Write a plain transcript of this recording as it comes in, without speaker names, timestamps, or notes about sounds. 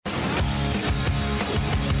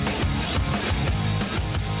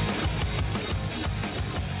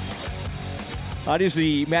It is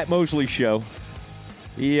the Matt Mosley Show,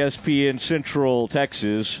 ESPN Central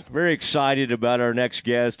Texas. Very excited about our next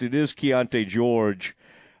guest. It is Keyonte George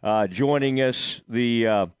joining us,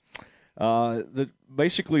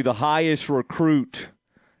 basically the highest recruit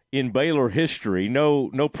in Baylor history.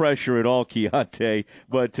 No pressure at all, Keyonte.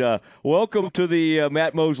 But welcome to the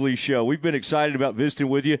Matt Mosley Show. We've been excited about visiting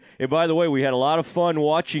with you. And by the way, we had a lot of fun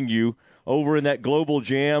watching you over in that Global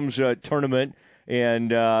Jams tournament. And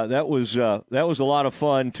that was a lot of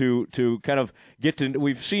fun to kind of get to.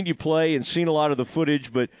 We've seen you play and seen a lot of the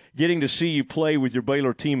footage, but getting to see you play with your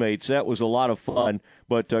Baylor teammates, that was a lot of fun.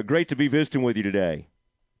 But great to be visiting with you today.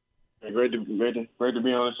 Great to be on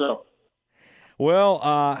the show. Well,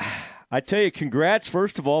 I tell you, congrats,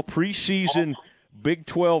 first of all, preseason Big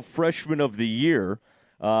 12 Freshman of the Year.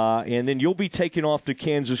 And then you'll be taking off to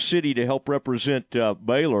Kansas City to help represent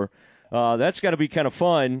Baylor. That's got to be kind of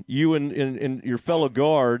fun, you and your fellow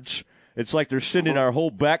guards. It's like they're sending our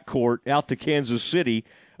whole backcourt out to Kansas City.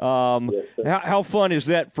 How fun is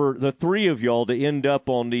that for the three of y'all to end up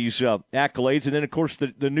on these accolades? And then, of course,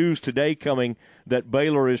 the news today coming that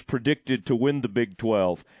Baylor is predicted to win the Big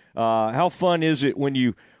 12. How fun is it when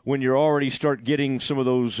you already start getting some of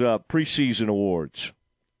those preseason awards?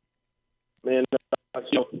 Man,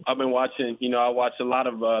 I've been watching. I watched a lot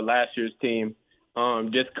of last year's team.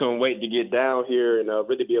 Just couldn't wait to get down here and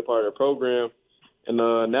really be a part of the program. And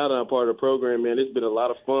now that I'm part of the program, man, it's been a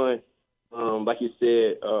lot of fun. Like you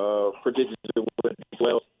said, predicted to win Big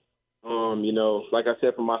 12. Like I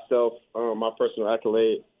said for myself, my personal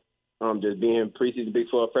accolade, just being preseason Big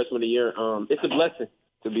 12 Freshman of the Year, it's a blessing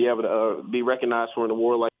to be able to be recognized for an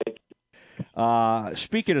award like that.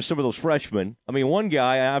 Speaking of some of those freshmen, I mean, one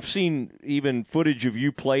guy, I've seen even footage of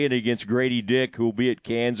you playing against Grady Dick, who will be at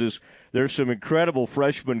Kansas. There's some incredible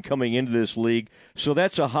freshmen coming into this league, so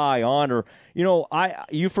that's a high honor.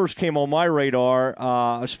 You first came on my radar.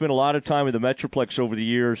 I spent a lot of time in the Metroplex over the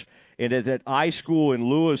years, and at that I school in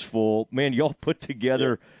Louisville, man, y'all put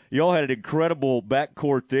together – y'all had an incredible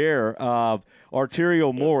backcourt there.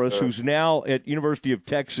 Arterio Morris, who's now at University of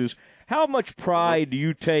Texas. How much pride do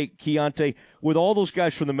you take, Keyonte, with all those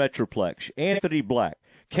guys from the Metroplex? Anthony Black,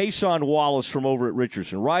 Kason Wallace from over at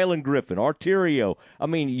Richardson, Rylan Griffin, Arterio. I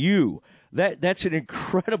mean, that's an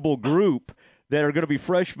incredible group that are going to be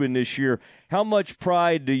freshmen this year. How much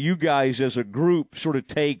pride do you guys as a group sort of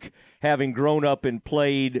take, having grown up and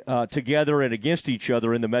played together and against each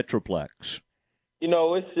other in the Metroplex?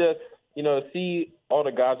 It's just, to see all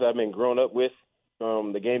the guys I've been growing up with,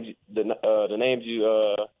 the games, the names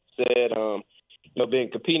you said, been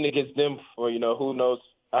competing against them for, who knows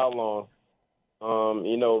how long.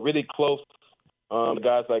 Really close,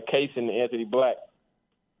 guys like Case and Anthony Black.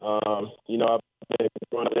 I've been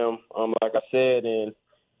growing up them, like I said, and,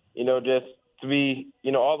 just to be,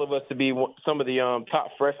 all of us to be some of the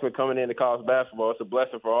top freshmen coming into college basketball, it's a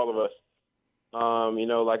blessing for all of us.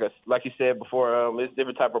 Like you said before, it's a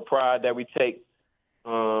different type of pride that we take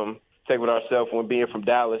with ourselves when being from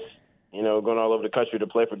Dallas, going all over the country to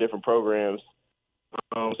play for different programs.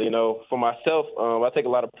 For myself, I take a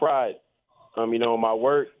lot of pride, in my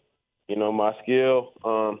work, my skill,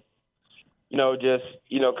 kind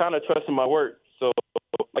of trusting my work. So,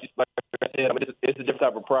 like I said, it's a different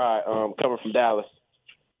type of pride coming from Dallas.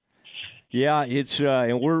 Yeah, it's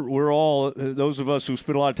and we're all, those of us who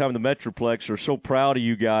spend a lot of time in the Metroplex are so proud of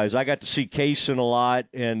you guys. I got to see Kaysen a lot,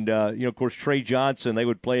 and of course Trey Johnson. They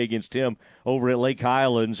would play against him over at Lake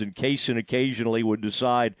Highlands, and Kaysen occasionally would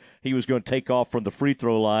decide he was going to take off from the free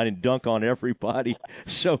throw line and dunk on everybody.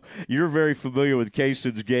 So you're very familiar with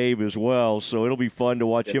Kaysen's game as well. So it'll be fun to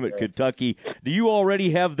watch him at Kentucky. Do you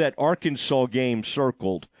already have that Arkansas game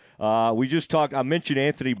circled? We just talked. I mentioned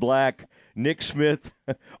Anthony Black. Nick Smith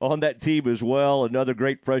on that team as well, another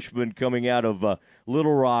great freshman coming out of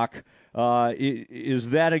Little Rock.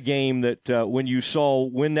 Is that a game that when you saw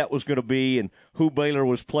when that was going to be and who Baylor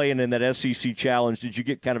was playing in that SEC Challenge, did you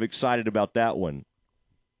get kind of excited about that one?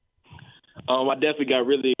 I definitely got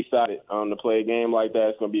really excited to play a game like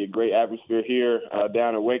that. It's going to be a great atmosphere here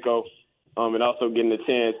down in Waco, and also getting a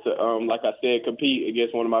chance to, like I said, compete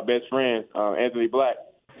against one of my best friends, Anthony Black.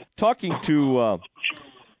 Talking to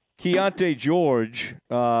Keyonte George,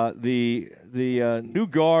 the new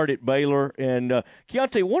guard at Baylor, and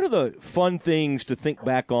Keyonte, one of the fun things to think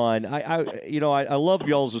back on, I love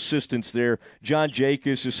y'all's assistants there. John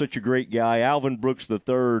Jacobs is such a great guy. Alvin Brooks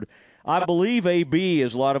III. I believe AB,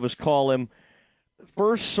 as a lot of us call him,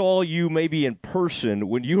 first saw you maybe in person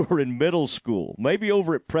when you were in middle school, maybe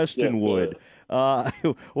over at Prestonwood.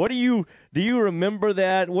 What do you remember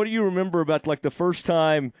that? What do you remember about like the first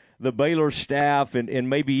time the Baylor staff and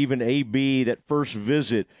maybe even AB, that first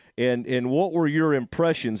visit, and what were your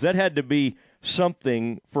impressions? That had to be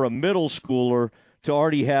something for a middle schooler to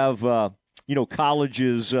already have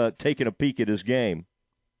colleges taking a peek at his game.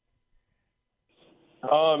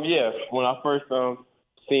 Yeah, when I first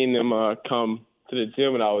seen them come to the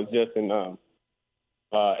gym when I was just in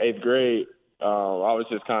 8th grade, I was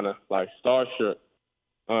just kind of like starstruck,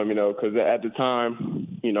 because at the time,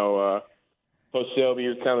 Coach Shelby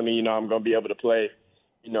was telling me, I'm going to be able to play,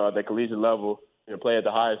 at the collegiate level, play at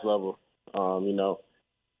the highest level, and,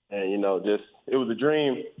 just it was a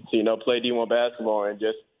dream to, play D1 basketball and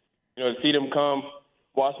just, to see them come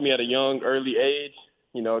watch me at a young, early age,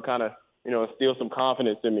 kind of, instill some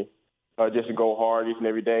confidence in me just to go hard each and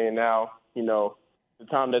every day. And now, the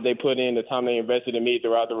time that they put in, the time they invested in me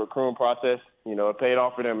throughout the recruiting process, it paid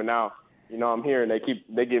off for them. And now, I'm here and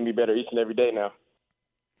they get me better each and every day now.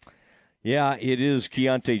 Yeah, it is.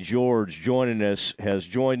 Keyonte George joining us, has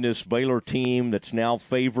joined this Baylor team that's now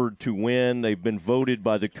favored to win. They've been voted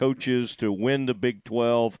by the coaches to win the Big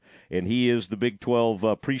 12, and he is the Big 12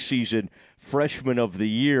 preseason Freshman of the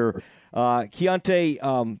Year.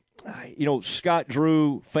 Keyonte, Scott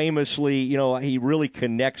Drew famously, he really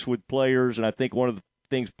connects with players, and I think one of the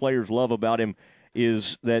things players love about him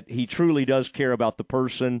is that he truly does care about the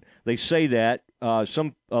person. They say that. A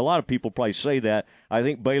lot of people probably say that. I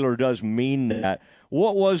think Baylor does mean that.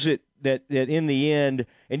 What was it that in the end,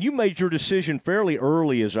 and you made your decision fairly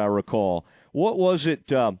early, as I recall, what was it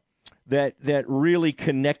that really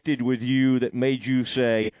connected with you that made you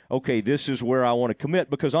say, okay, this is where I want to commit?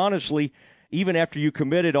 Because honestly, even after you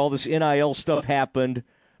committed, all this NIL stuff happened.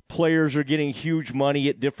 Players are getting huge money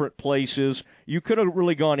at different places. You could have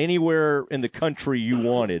really gone anywhere in the country you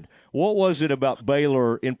wanted. What was it about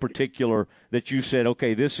Baylor in particular that you said,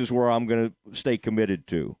 okay, this is where I'm going to stay committed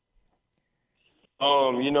to?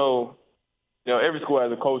 Every school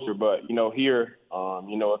has a culture, but, here,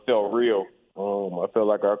 it felt real. I felt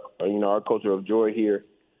like our culture of joy here,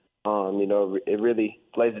 it really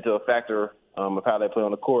plays into a factor of how they play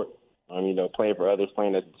on the court. Playing for others,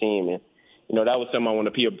 playing as a team. And, that was something I want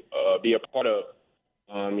to be a part of.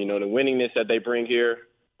 The winningness that they bring here.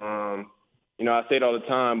 I say it all the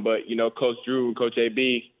time, but, Coach Drew and Coach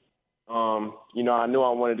AB, I knew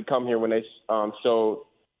I wanted to come here when they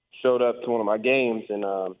showed up to one of my games in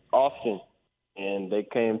Austin, and they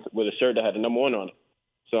came with a shirt that had the number 1 on it.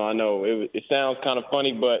 So I know it sounds kind of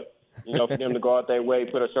funny, but, for them to go out their way,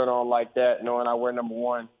 put a shirt on like that, knowing I wear number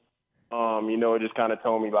 1, it just kind of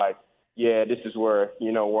told me, like, yeah, this is where,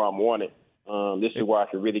 where I'm wanted. This is where I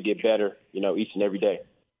could really get better, each and every day.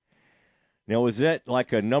 Now, was that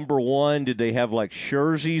like a number 1? Did they have like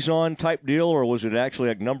jerseys on type deal, or was it actually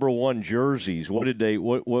like number 1 jerseys? What did they?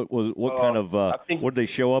 What kind of? What did they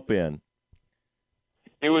show up in?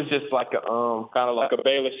 It was just like a kind of like a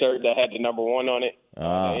Baylor shirt that had the number 1 on it.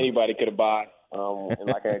 Anybody could have bought in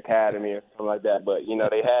like an academy or something like that, but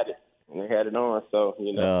they had it and they had it on. So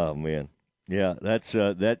Oh man. Yeah, that's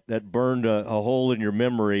that burned a hole in your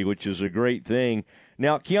memory, which is a great thing.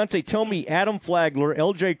 Now, Keyonte, tell me, Adam Flagler,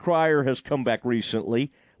 L.J. Cryer has come back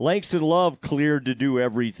recently. Langston Love cleared to do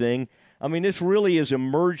everything. I mean, this really is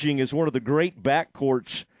emerging as one of the great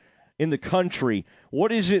backcourts in the country.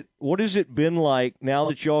 What is it been like now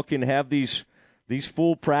that y'all can have these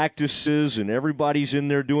full practices and everybody's in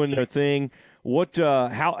there doing their thing? What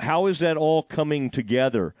how is that all coming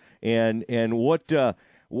together? And what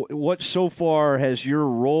so far has your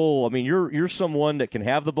role? I mean, you're someone that can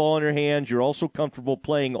have the ball in your hands. You're also comfortable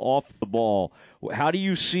playing off the ball. How do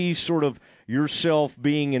you see sort of yourself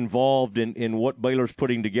being involved in what Baylor's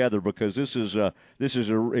putting together? Because this is a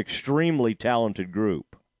extremely talented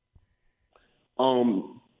group.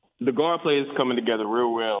 The guard play is coming together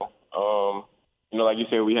real well. Like you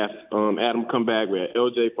said, we have Adam come back. We have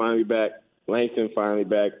LJ finally back. Langston finally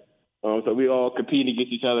back. So we all compete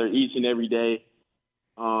against each other each and every day.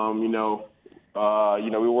 We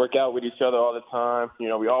work out with each other all the time.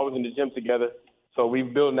 We always in the gym together. So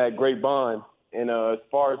we've built that great bond. And as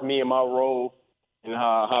far as me and my role and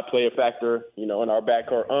how I play a factor, in our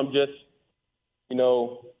backcourt, I'm just,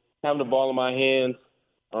 having the ball in my hands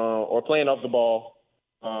or playing off the ball,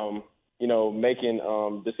 making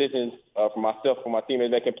decisions for myself, for my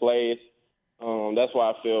teammates making plays. That's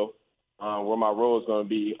why I feel where my role is going to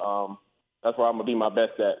be. That's where I'm going to be my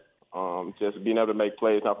best at. Just being able to make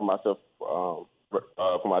plays, not for myself, for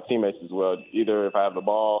my teammates as well, either if I have the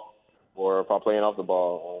ball or if I'm playing off the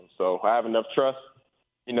ball. So I have enough trust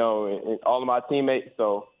and all of my teammates.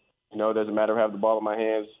 So, it doesn't matter if I have the ball in my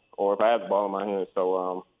hands or if I have the ball in my hands.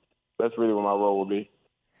 So that's really what my role will be.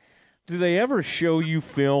 Do they ever show you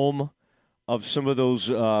film of some of those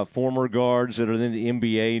former guards that are in the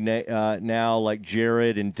NBA now, like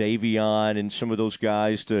Jared and Davion and some of those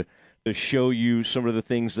guys, to show you some of the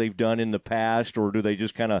things they've done in the past, or do they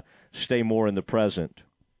just kind of stay more in the present?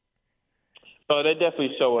 They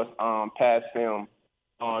definitely show us past film,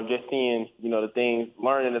 just seeing, the things,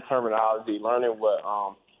 learning the terminology, learning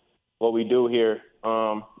what we do here.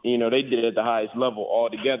 They did it at the highest level all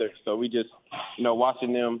together. So we just,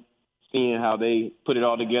 watching them, seeing how they put it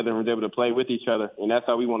all together and was able to play with each other. And that's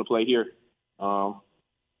how we want to play here.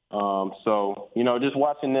 Just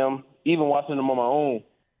watching them, even watching them on my own,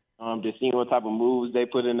 just seeing what type of moves they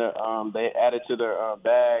put in they added to their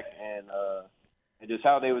bag and just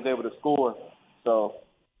how they was able to score. So,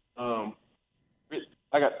 just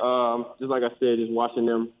like I said, just watching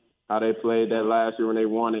them, how they played that last year when they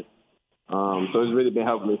won it. So it's really been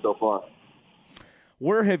helping me so far.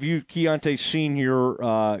 Where have you, Keyonte, seen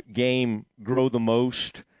your game grow the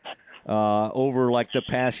most over like the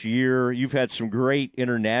past year? You've had some great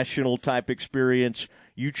international type experience.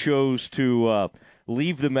 You chose to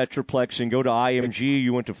leave the Metroplex and go to IMG.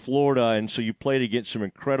 You went to Florida, and so you played against some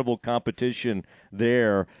incredible competition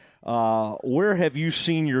there. Where have you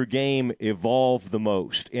seen your game evolve the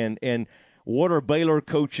most? And what are Baylor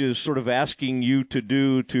coaches sort of asking you to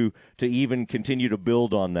do to even continue to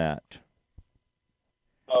build on that?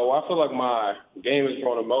 I feel like my game is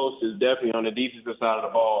growing the most is definitely on the defensive side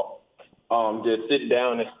of the ball. Just sitting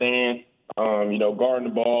down and stand, guarding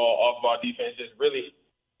the ball off our defense, just really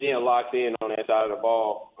being locked in on that side of the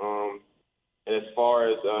ball. And as far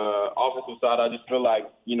as offensive side, I just feel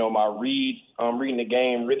like, my reads, reading the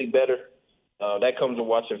game really better. That comes with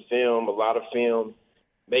watching film, a lot of film,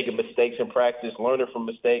 making mistakes in practice, learning from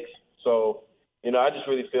mistakes. So, I just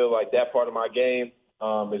really feel like that part of my game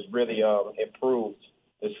is really improved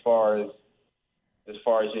as far as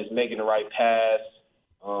just making the right pass,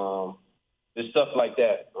 just stuff like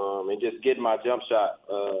that, and just getting my jump shot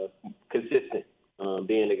consistent,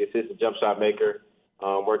 being a consistent jump shot maker,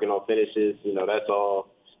 working on finishes. That's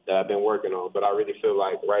all that I've been working on. But I really feel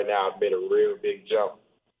like right now I've made a real big jump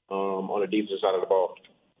on the defensive side of the ball.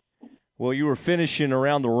 Well, you were finishing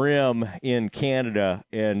around the rim in Canada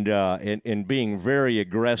and being very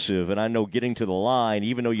aggressive. And I know getting to the line,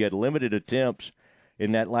 even though you had limited attempts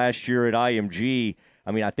in that last year at IMG,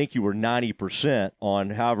 I think you were 90%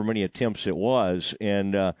 on however many attempts it was.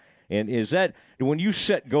 And is that, when you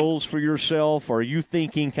set goals for yourself, are you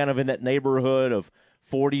thinking kind of in that neighborhood of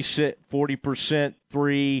 40%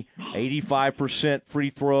 three, 85% free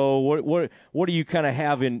throw? What do you kind of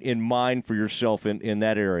have in mind for yourself in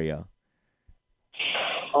that area?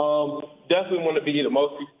 Definitely want to be the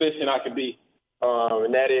most efficient I can be,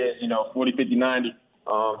 and that is 40, 50, 90.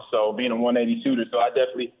 So being a 180 shooter, so I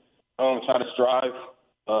definitely try to strive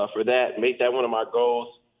for that, make that one of my goals.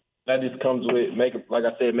 That just comes with making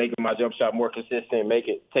my jump shot more consistent,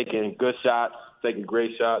 taking good shots, taking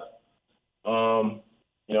great shots. Knowing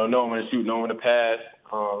when to shoot, knowing when to pass.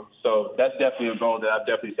 So that's definitely a goal that I've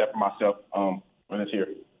definitely set for myself when it's here.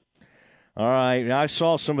 All right. Now, I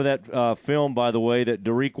saw some of that film, by the way, that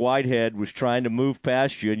Dariq Whitehead was trying to move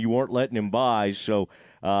past you, and you weren't letting him by. So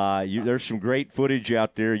there's some great footage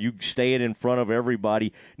out there. You staying in front of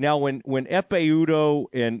everybody. Now, when Epe Udo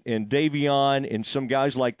and Davion and some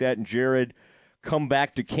guys like that and Jared come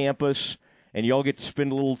back to campus and you all get to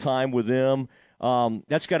spend a little time with them,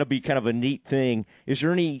 that's got to be kind of a neat thing. Is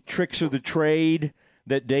there any tricks of the trade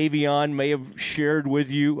that Davion may have shared with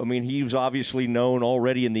you? He was obviously known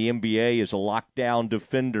already in the NBA as a lockdown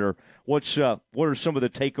defender. What are some of the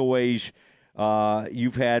takeaways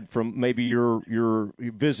you've had from maybe your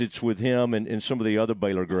visits with him and some of the other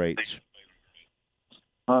Baylor greats?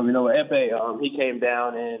 Epe, he came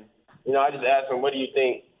down and, I just asked him, what do you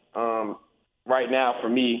think right now for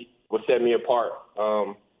me would set me apart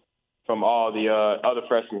from all the other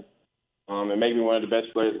freshmen and make me one of the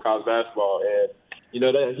best players in college basketball? And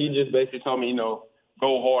that he just basically told me,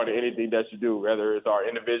 go hard at anything that you do, whether it's our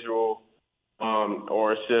individual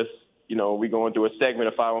or it's just, we going through a segment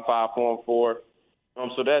of 5-on-5, 4-on-4.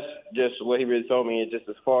 So that's just what he really told me. And just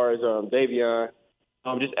as far as Davion,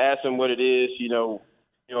 just ask him what it is,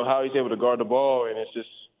 how he's able to guard the ball, and it's just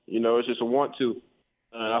a want to.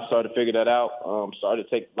 And I started to figure that out. Started to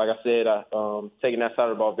take, like I said, taking that side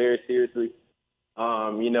of the ball very seriously.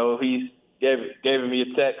 He's gave me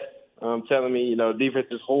a text. Telling me, defense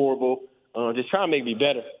is horrible, just trying to make me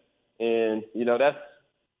better. And,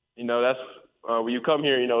 that's when you come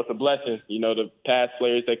here, it's a blessing. The past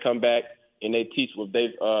players that come back, and they teach what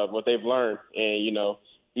they've learned. And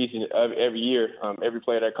each and every year, every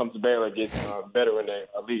player that comes to Baylor gets better when they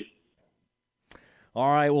leave. All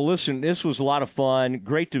right. Well, listen, this was a lot of fun.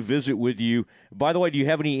 Great to visit with you. By the way, do you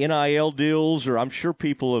have any NIL deals, or I'm sure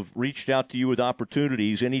people have reached out to you with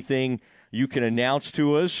opportunities? Anything you can announce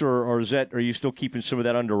to us, or are you still keeping some of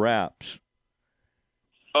that under wraps?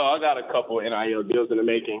 I got a couple of NIL deals in the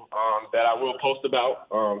making that I will post about.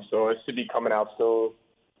 So it should be coming out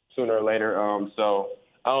sooner or later. So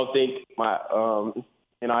I don't think my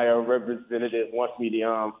NIL representative wants me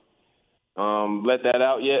to let that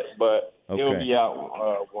out yet, but it'll be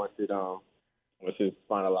out once it's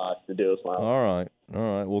finalized. The deal's finalized. All right.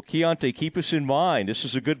 Well, Keyonte, keep us in mind. This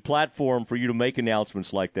is a good platform for you to make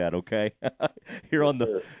announcements like that. Okay, here on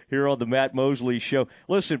the Matt Mosley Show.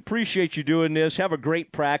 Listen, appreciate you doing this. Have a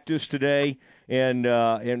great practice today, and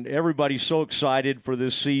everybody's so excited for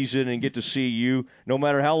this season and get to see you. No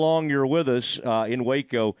matter how long you're with us in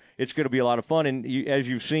Waco, it's going to be a lot of fun. And as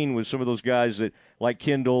you've seen with some of those guys that like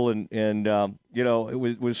Kendall and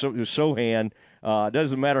with Sohan. It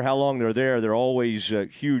doesn't matter how long they're there. They're always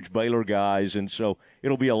huge Baylor guys, and so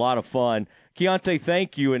it'll be a lot of fun. Keyonte,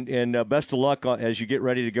 thank you, and best of luck as you get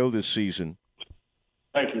ready to go this season.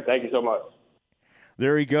 Thank you. Thank you so much.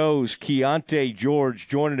 There he goes, Keyonte George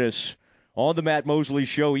joining us on the Matt Mosley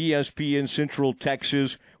Show, ESPN Central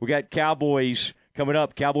Texas. We got Cowboys coming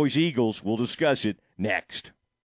up, Cowboys-Eagles. We'll discuss it next.